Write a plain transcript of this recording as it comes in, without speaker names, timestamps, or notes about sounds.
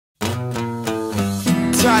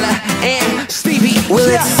Tyler N Stevie. Well,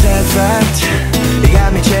 it's a sad fact, you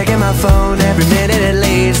got me checking my phone every minute at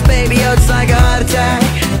least. Baby, oh, it's like a heart attack.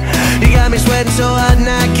 You got me sweating so hot and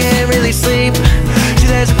I can't really sleep. See,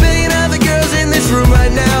 there's a billion other